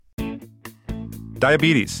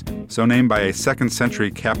Diabetes, so named by a 2nd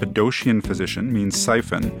century Cappadocian physician, means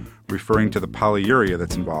siphon, referring to the polyuria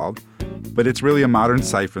that's involved. But it's really a modern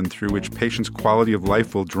siphon through which patients' quality of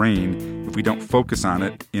life will drain if we don't focus on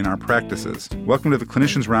it in our practices. Welcome to the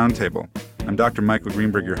Clinicians Roundtable. I'm Dr. Michael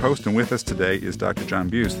Greenberg, your host, and with us today is Dr. John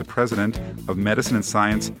Buse, the president of Medicine and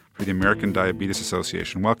Science for the American Diabetes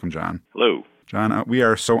Association. Welcome, John. Hello. John, we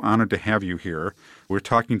are so honored to have you here. We're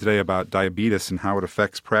talking today about diabetes and how it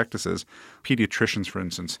affects practices. Pediatricians, for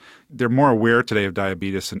instance, they're more aware today of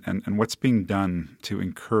diabetes and what's being done to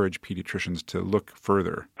encourage pediatricians to look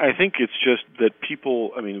further. I think it's just that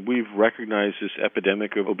we've recognized this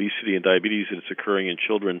epidemic of obesity and diabetes and it's occurring in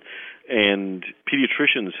children, and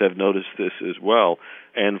pediatricians have noticed this as well.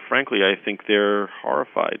 And frankly, I think they're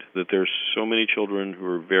horrified that there's so many children who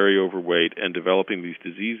are very overweight and developing these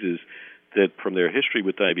diseases that from their history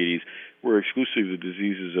with diabetes were exclusively the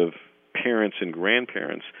diseases of parents and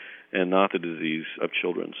grandparents and not the disease of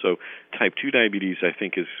children. So type 2 diabetes, I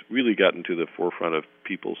think, has really gotten to the forefront of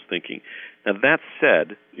people's thinking. Now, that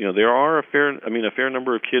said, there are a fair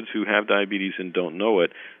number of kids who have diabetes and don't know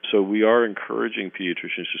it, so we are encouraging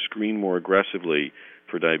pediatricians to screen more aggressively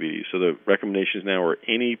for diabetes. So the recommendations now are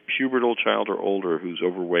any pubertal child or older who's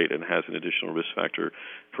overweight and has an additional risk factor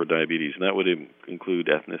for diabetes, and that would include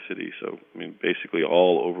ethnicity. So, basically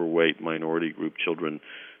all overweight minority group children,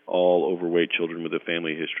 all overweight children with a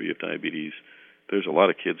family history of diabetes. There's a lot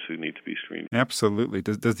of kids who need to be screened. Absolutely.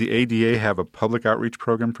 Does the ADA have a public outreach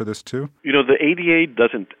program for this too? The ADA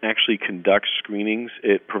doesn't actually conduct screenings.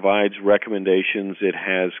 It provides recommendations. It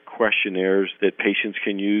has questionnaires that patients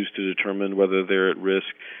can use to determine whether they're at risk.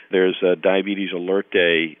 There's a Diabetes Alert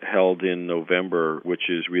Day held in November, which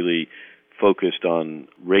is really focused on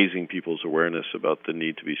raising people's awareness about the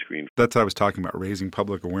need to be screened. That's what I was talking about, raising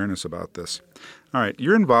public awareness about this. All right,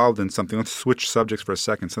 you're involved in something. Let's switch subjects for a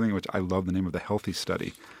second, something which I love the name of, the Healthy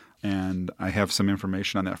Study. And I have some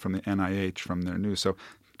information on that from the NIH, from their news. So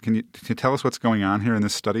can you tell us what's going on here in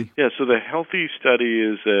this study? Yeah, so the Healthy Study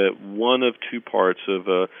is one of two parts of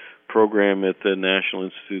a program at the National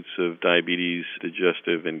Institutes of Diabetes,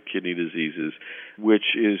 Digestive, and Kidney Diseases,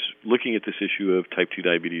 which is looking at this issue of type 2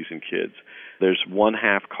 diabetes in kids. There's one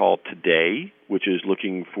half called Today, which is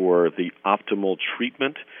looking for the optimal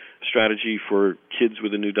treatment strategy for kids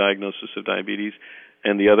with a new diagnosis of diabetes,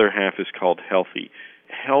 and the other half is called Healthy.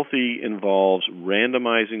 Healthy involves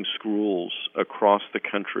randomizing schools across the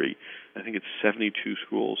country. I think it's 72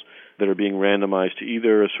 schools that are being randomized to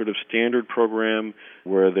either a sort of standard program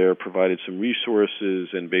where they're provided some resources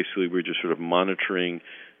and basically we're just sort of monitoring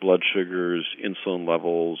blood sugars, insulin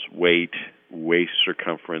levels, weight, waist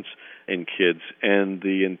circumference in kids, and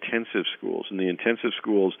the intensive schools. And the intensive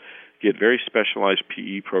schools get very specialized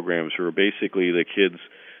PE programs where basically the kids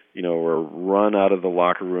are run out of the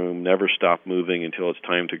locker room, never stop moving until it's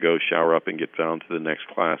time to go shower up and get down to the next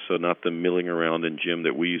class. So not the milling around in gym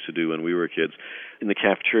that we used to do when we were kids. In the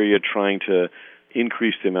cafeteria, trying to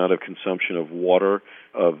increase the amount of consumption of water,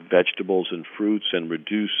 of vegetables and fruits, and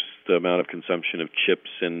reduce the amount of consumption of chips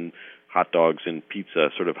and hot dogs and pizza,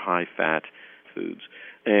 sort of high-fat foods.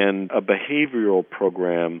 And a behavioral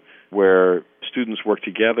program where students work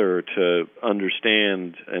together to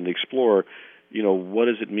understand and explore what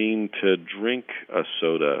does it mean to drink a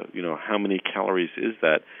soda? How many calories is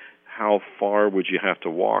that? How far would you have to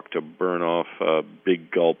walk to burn off a big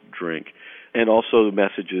gulp drink? And also the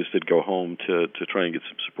messages that go home to try and get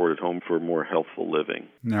some support at home for more healthful living.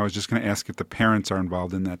 Now, I was just going to ask if the parents are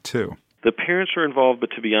involved in that too. The parents are involved,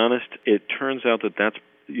 but to be honest, it turns out that's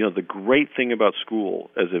the great thing about school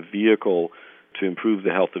as a vehicle to improve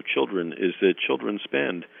the health of children is that children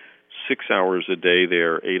spend 6 hours a day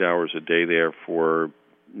there, 8 hours a day there for,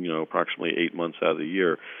 approximately 8 months out of the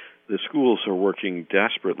year. The schools are working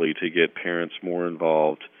desperately to get parents more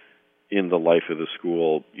involved in the life of the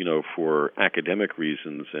school, for academic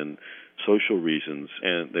reasons and social reasons,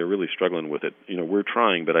 and they're really struggling with it. We're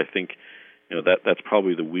trying, but I think, that's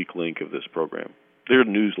probably the weak link of this program. There are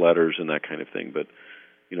newsletters and that kind of thing, but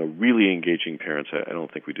really engaging parents, I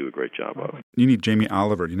don't think we do a great job of. You need Jamie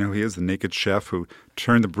Oliver. He is the naked chef who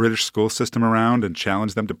turned the British school system around and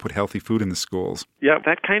challenged them to put healthy food in the schools. Yeah,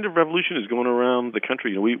 that kind of revolution is going around the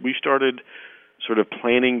country. We started sort of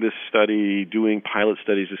planning this study, doing pilot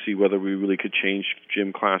studies to see whether we really could change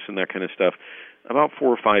gym class and that kind of stuff about 4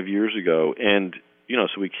 or 5 years ago. And,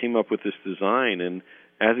 so we came up with this design, and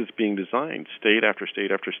as it's being designed, state after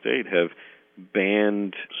state after state have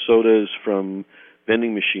banned sodas from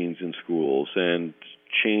vending machines in schools and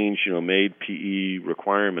changed, made PE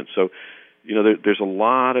requirements. So, there's a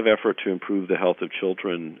lot of effort to improve the health of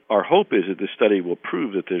children. Our hope is that this study will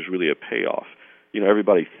prove that there's really a payoff.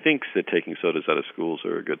 everybody thinks that taking sodas out of schools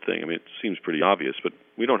are a good thing. I mean, it seems pretty obvious, but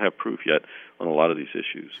we don't have proof yet on a lot of these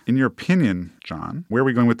issues. In your opinion, John, where are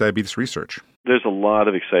we going with diabetes research? There's a lot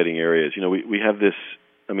of exciting areas. We have this,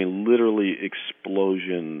 literally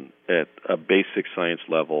explosion at a basic science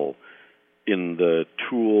level in the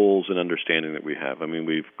tools and understanding that we have.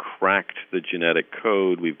 We've cracked the genetic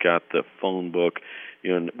code. We've got the phone book.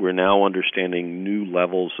 We're now understanding new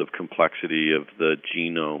levels of complexity of the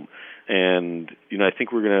genome. And, I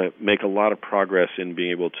think we're going to make a lot of progress in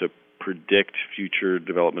being able to predict future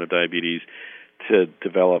development of diabetes, to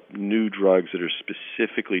develop new drugs that are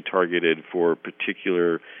specifically targeted for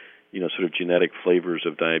particular, sort of genetic flavors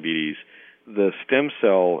of diabetes. The stem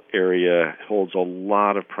cell area holds a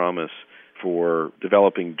lot of promise for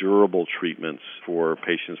developing durable treatments for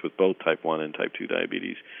patients with both type 1 and type 2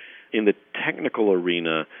 diabetes. In the technical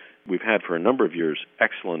arena, we've had for a number of years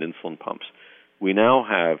excellent insulin pumps. We now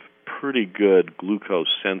have pretty good glucose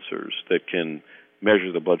sensors that can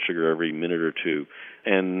measure the blood sugar every minute or two.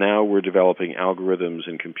 And now we're developing algorithms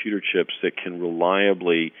and computer chips that can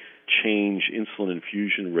reliably change insulin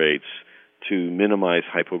infusion rates to minimize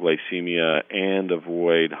hypoglycemia and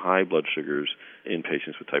avoid high blood sugars in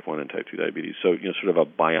patients with type 1 and type 2 diabetes. So, sort of a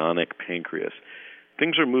bionic pancreas.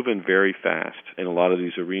 Things are moving very fast in a lot of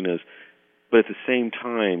these arenas, but at the same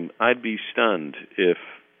time, I'd be stunned if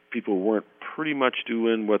people weren't pretty much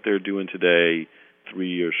doing what they're doing today 3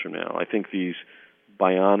 years from now. I think these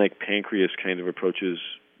bionic pancreas kind of approaches,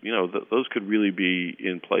 those could really be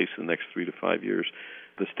in place in the next 3 to 5 years.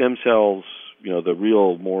 The stem cells, the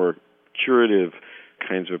real more curative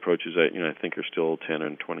kinds of approaches I think are still 10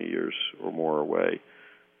 and 20 years or more away.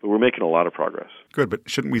 But we're making a lot of progress. Good, but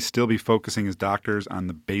shouldn't we still be focusing as doctors on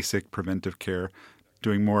the basic preventive care,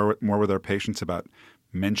 doing more with our patients about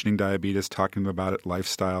mentioning diabetes, talking about it,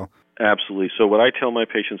 lifestyle? Absolutely. So what I tell my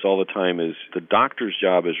patients all the time is the doctor's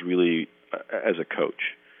job is really as a coach.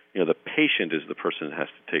 The patient is the person that has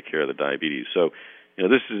to take care of the diabetes. So,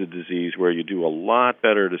 this is a disease where you do a lot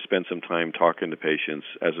better to spend some time talking to patients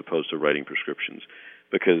as opposed to writing prescriptions.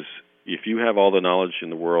 Because if you have all the knowledge in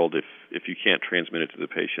the world, if you can't transmit it to the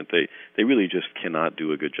patient, they really just cannot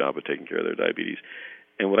do a good job of taking care of their diabetes.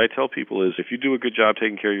 And what I tell people is if you do a good job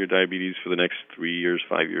taking care of your diabetes for the next 3 years,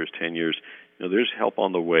 5 years, 10 years, there's help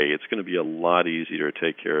on the way. It's going to be a lot easier to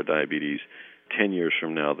take care of diabetes 10 years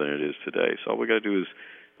from now than it is today. So all we got to do is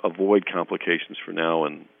avoid complications for now,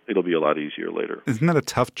 and it'll be a lot easier later. Isn't that a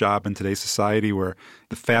tough job in today's society where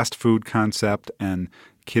the fast food concept and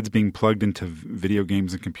kids being plugged into video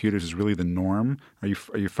games and computers is really the norm? Are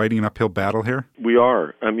you fighting an uphill battle here? We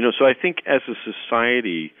are. So I think as a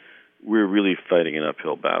society, we're really fighting an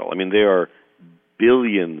uphill battle. There are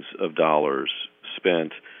billions of dollars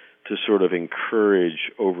spent to sort of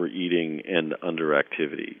encourage overeating and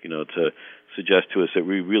underactivity, to suggest to us that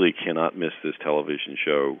we really cannot miss this television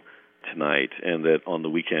show tonight and that on the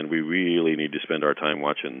weekend we really need to spend our time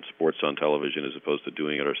watching sports on television as opposed to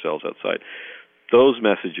doing it ourselves outside. Those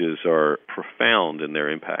messages are profound in their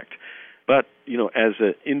impact. But, as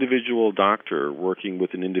an individual doctor working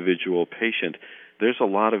with an individual patient, there's a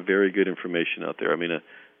lot of very good information out there.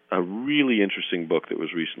 A really interesting book that was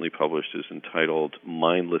recently published is entitled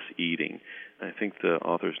Mindless Eating. I think the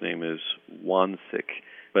author's name is Wansik.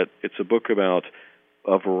 But it's a book about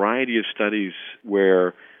a variety of studies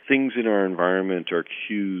where things in our environment are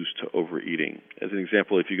cues to overeating. As an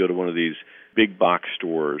example, if you go to one of these big box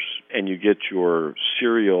stores and you get your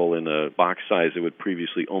cereal in a box size that would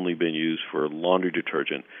previously only been used for laundry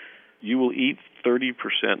detergent, you will eat 30%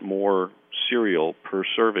 more cereal per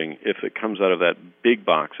serving if it comes out of that big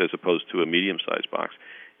box as opposed to a medium-sized box.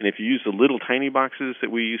 And if you use the little tiny boxes that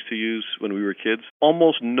we used to use when we were kids,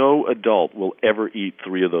 almost no adult will ever eat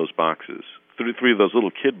 3 of those boxes, 3 of those little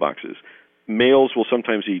kid boxes. Males will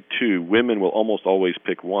sometimes eat 2. Women will almost always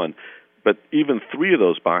pick 1. But even 3 of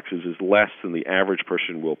those boxes is less than the average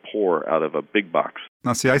person will pour out of a big box.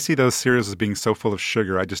 Now, see, I see those cereals as being so full of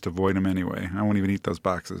sugar, I just avoid them anyway. I won't even eat those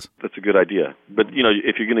boxes. That's a good idea. But,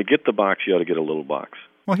 if you're going to get the box, you ought to get a little box.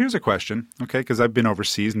 Well, here's a question, okay, because I've been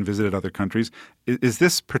overseas and visited other countries. Is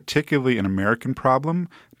this particularly an American problem?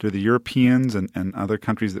 Do the Europeans and other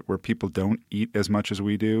countries where people don't eat as much as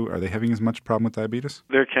we do, are they having as much problem with diabetes?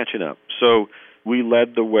 They're catching up. So we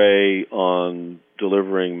led the way on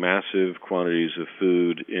delivering massive quantities of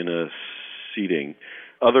food in a seating.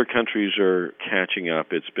 Other countries are catching up.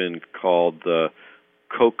 It's been called the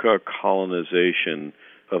coca colonization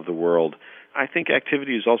of the world. I think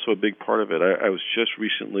activity is also a big part of it. I was just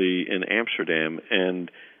recently in Amsterdam,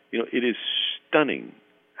 and it is stunning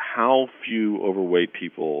how few overweight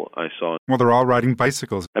people I saw. Well, they're all riding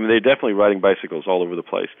bicycles. They're definitely riding bicycles all over the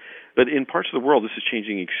place. But in parts of the world, this is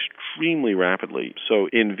changing extremely rapidly. So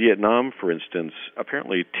in Vietnam, for instance,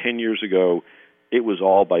 apparently 10 years ago, it was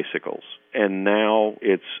all bicycles. And now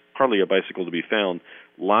it's hardly a bicycle to be found.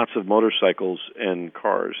 Lots of motorcycles and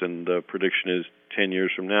cars. And the prediction is 10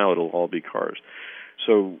 years from now, it'll all be cars.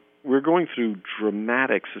 So we're going through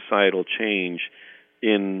dramatic societal change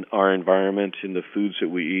in our environment, in the foods that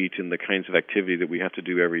we eat, in the kinds of activity that we have to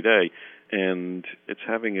do every day, and it's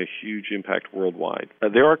having a huge impact worldwide.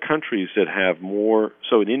 There are countries that have more.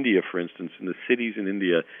 So in India, for instance, in the cities in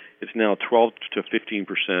India, it's now 12 to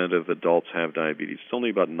 15% of adults have diabetes. It's only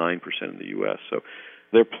about 9% in the U.S. So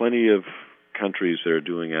there are plenty of countries that are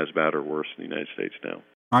doing as bad or worse than the United States now.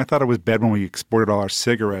 I thought it was bad when we exported all our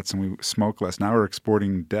cigarettes and we smoke less. Now we're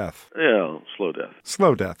exporting death. Yeah, slow death.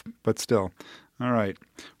 Slow death, but still. All right.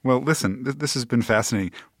 Well, listen, this has been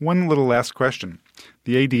fascinating. One little last question.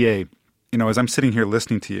 The ADA, as I'm sitting here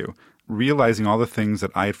listening to you, realizing all the things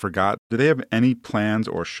that I had forgot, do they have any plans,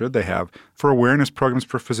 or should they have, for awareness programs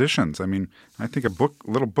for physicians? I mean, I think a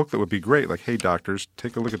little book that would be great, like, hey, doctors,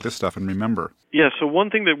 take a look at this stuff and remember. Yeah, so one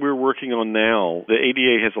thing that we're working on now, the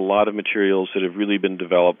ADA has a lot of materials that have really been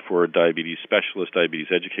developed for diabetes specialists, diabetes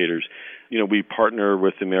educators. We partner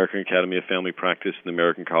with the American Academy of Family Practice and the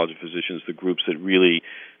American College of Physicians, the groups that really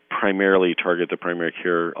primarily target the primary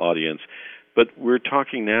care audience. But we're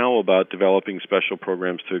talking now about developing special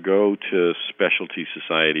programs to go to specialty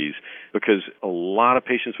societies, because a lot of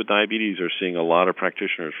patients with diabetes are seeing a lot of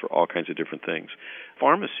practitioners for all kinds of different things.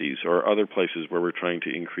 Pharmacies are other places where we're trying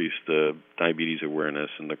to increase the diabetes awareness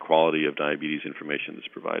and the quality of diabetes information that's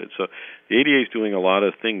provided. So the ADA is doing a lot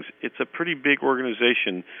of things. It's a pretty big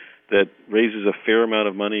organization that raises a fair amount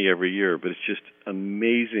of money every year, but it's just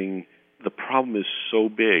amazing. The problem is so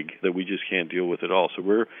big that we just can't deal with it all. So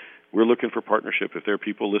we're looking for partnership. If there are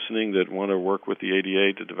people listening that want to work with the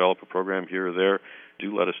ADA to develop a program here or there,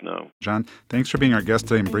 do let us know. John, thanks for being our guest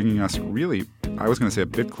today and bringing us really, I was going to say a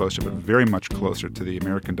bit closer, but very much closer to the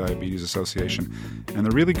American Diabetes Association and the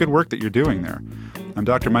really good work that you're doing there. I'm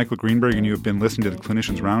Dr. Michael Greenberg, and you have been listening to the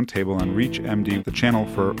Clinicians Roundtable on ReachMD, the channel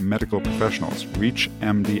for medical professionals.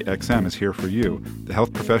 ReachMD XM is here for you, the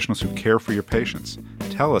health professionals who care for your patients.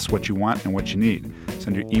 Tell us what you want and what you need.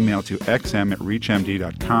 Send your email to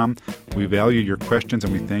xm@reachmd.com. We value your questions,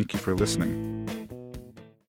 and we thank you for listening.